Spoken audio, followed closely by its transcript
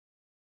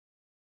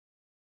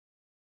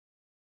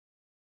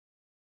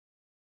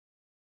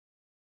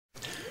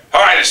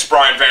Hi, this is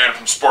Brian Van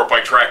from Sport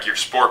Bike Track Gear,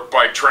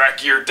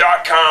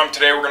 sportbiketrackgear.com.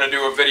 Today we're going to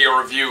do a video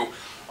review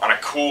on a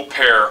cool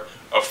pair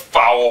of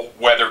foul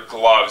weather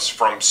gloves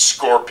from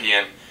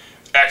Scorpion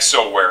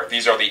Exowear.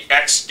 These are the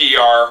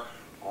XDR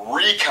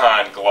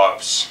Recon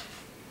gloves.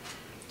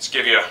 Let's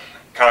give you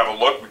kind of a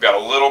look. We've got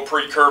a little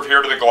pre-curve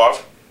here to the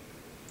glove.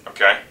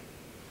 Okay.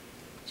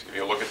 Let's give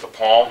you a look at the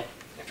palm.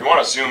 If you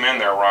want to zoom in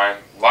there, Ryan,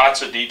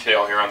 lots of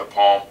detail here on the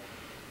palm.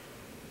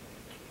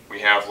 We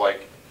have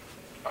like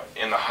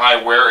in the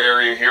high wear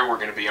area here, we're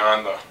going to be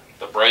on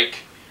the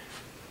brake,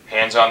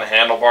 hands on the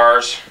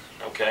handlebars.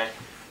 Okay,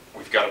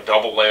 we've got a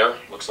double layer,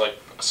 looks like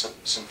a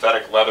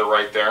synthetic leather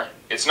right there.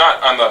 It's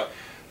not on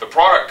the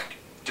product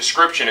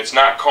description, it's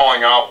not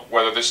calling out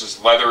whether this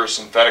is leather or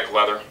synthetic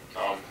leather.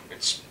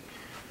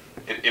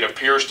 It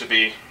appears to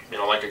be, you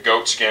know, like a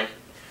goat skin.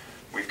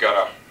 We've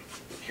got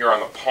here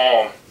on the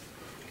palm,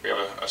 we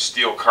have a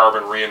steel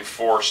carbon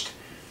reinforced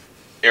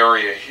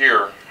area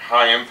here.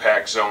 High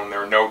impact zone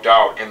there, no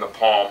doubt, in the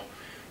palm.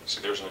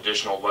 So there's an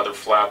additional leather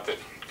flap that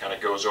kind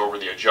of goes over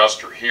the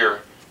adjuster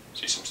here.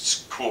 See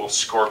some cool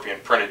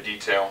Scorpion printed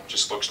detail,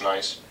 just looks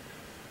nice.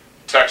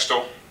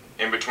 Textile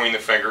in between the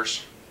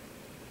fingers.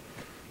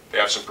 They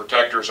have some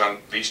protectors on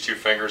these two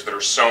fingers that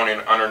are sewn in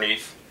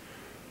underneath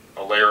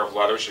a layer of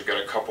leather, so you've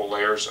got a couple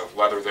layers of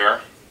leather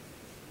there.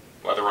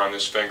 Leather on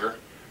this finger.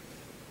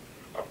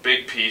 A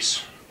big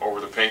piece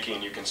over the pinky,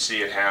 and you can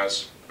see it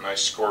has a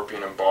nice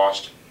Scorpion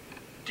embossed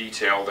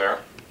detail there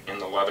in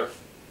the leather.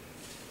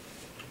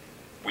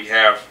 We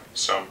have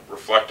some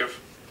reflective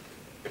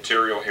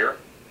material here.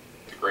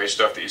 The gray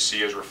stuff that you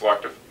see is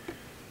reflective.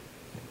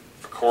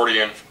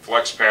 Accordion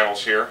flex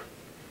panels here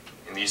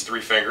in these three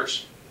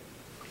fingers,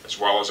 as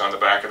well as on the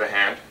back of the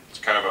hand. It's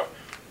kind of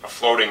a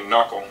floating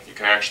knuckle. You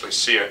can actually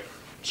see it.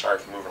 Sorry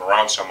for moving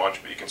around so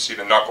much, but you can see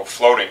the knuckle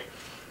floating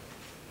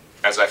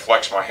as I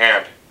flex my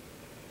hand.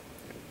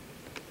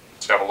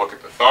 Let's have a look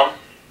at the thumb.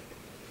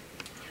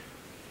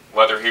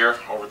 Leather here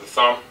over the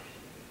thumb.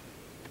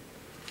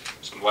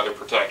 Some leather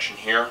protection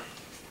here.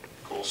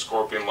 Cool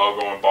Scorpion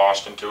logo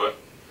embossed into it.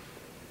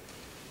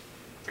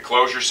 The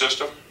closure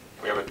system.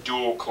 We have a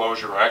dual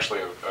closure, actually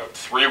a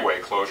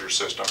three-way closure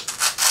system.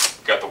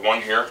 We've got the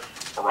one here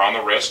around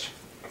the wrist.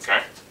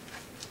 Okay.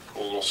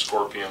 Cool little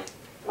Scorpion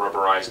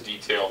rubberized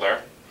detail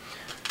there.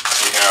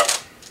 We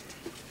have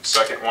the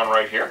second one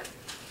right here.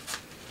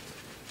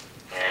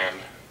 And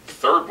the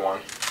third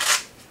one,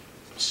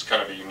 this is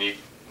kind of a unique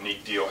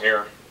deal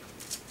here.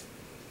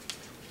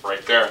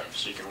 Right there,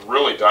 so you can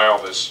really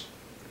dial the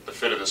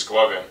fit of this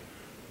glove in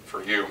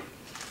for you.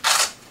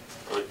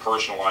 Really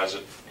personalize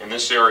it. In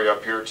this area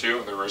up here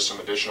too, there is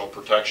some additional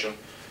protection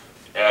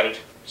added,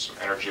 some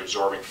energy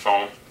absorbing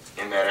foam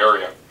in that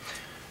area.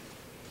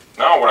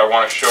 Now what I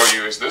want to show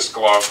you is this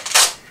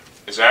glove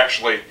is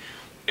actually,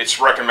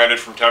 it's recommended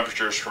from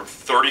temperatures from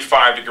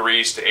 35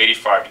 degrees to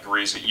 85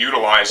 degrees. It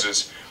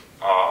utilizes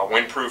a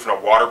windproof and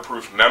a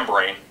waterproof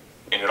membrane,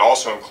 and it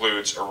also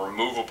includes a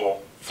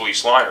removable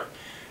fleece liner.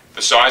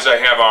 The size I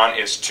have on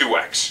is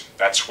 2X.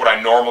 That's what I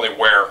normally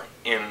wear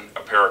in a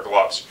pair of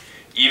gloves.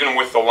 Even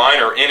with the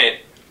liner in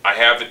it, I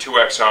have the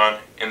 2X on,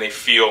 and they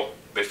feel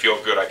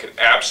good. I could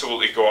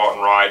absolutely go out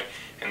and ride,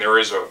 and there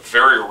is a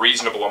very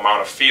reasonable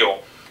amount of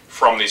feel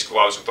from these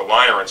gloves with the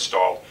liner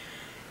installed.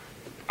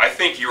 I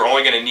think you're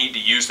only going to need to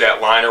use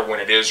that liner when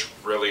it is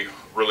really,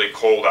 really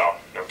cold out,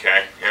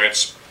 okay? And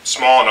it's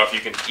small enough you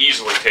can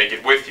easily take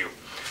it with you.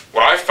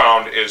 What I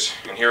found is,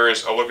 and here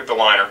is a look at the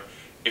liner,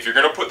 if you're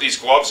going to put these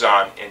gloves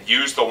on and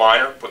use the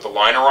liner, put the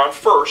liner on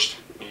first.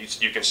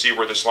 You can see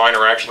where this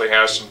liner actually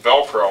has some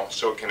Velcro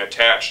so it can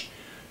attach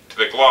to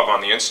the glove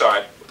on the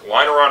inside. Put the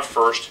liner on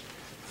first,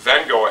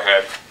 then go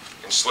ahead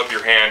and slip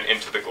your hand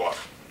into the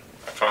glove.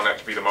 I found that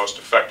to be the most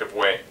effective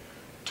way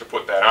to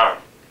put that on.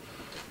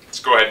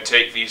 Let's go ahead and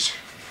take these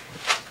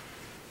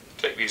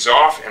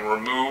off and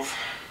remove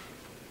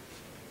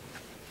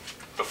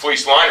the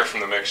fleece liner from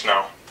the mix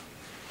now.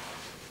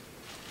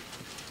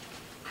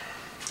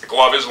 The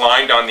glove is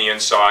lined on the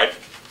inside.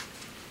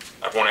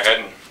 I've went ahead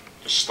and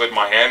just slid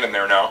my hand in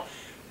there now.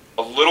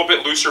 A little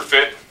bit looser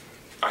fit.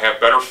 I have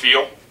better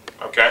feel,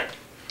 okay?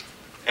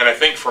 And I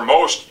think for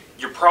most,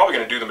 you're probably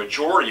going to do the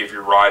majority of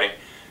your riding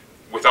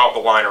without the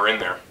liner in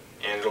there.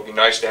 And it'll be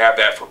nice to have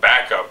that for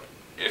backup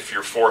if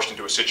you're forced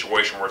into a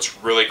situation where it's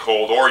really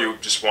cold, or you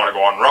just want to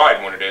go on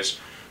ride when it is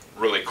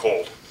really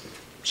cold.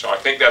 So I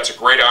think that's a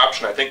great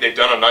option. I think they've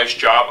done a nice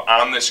job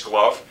on this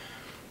glove.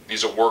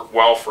 These will work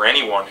well for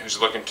anyone who's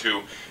looking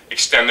to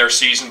extend their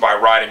season by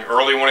riding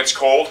early when it's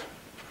cold,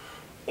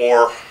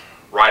 or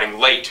riding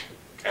late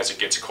as it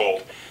gets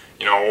cold.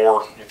 You know,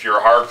 or if you're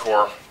a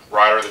hardcore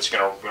rider that's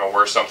going to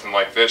wear something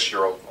like this,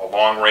 you're a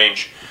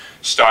long-range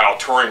style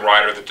touring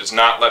rider that does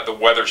not let the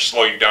weather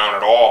slow you down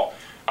at all.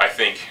 I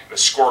think the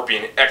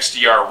Scorpion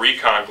XDR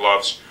Recon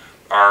gloves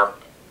are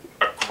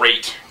a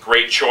great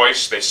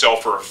choice. They sell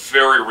for a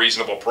very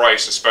reasonable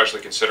price,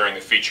 especially considering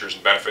the features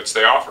and benefits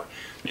they offer.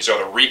 These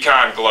are the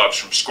Recon gloves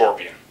from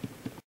Scorpion.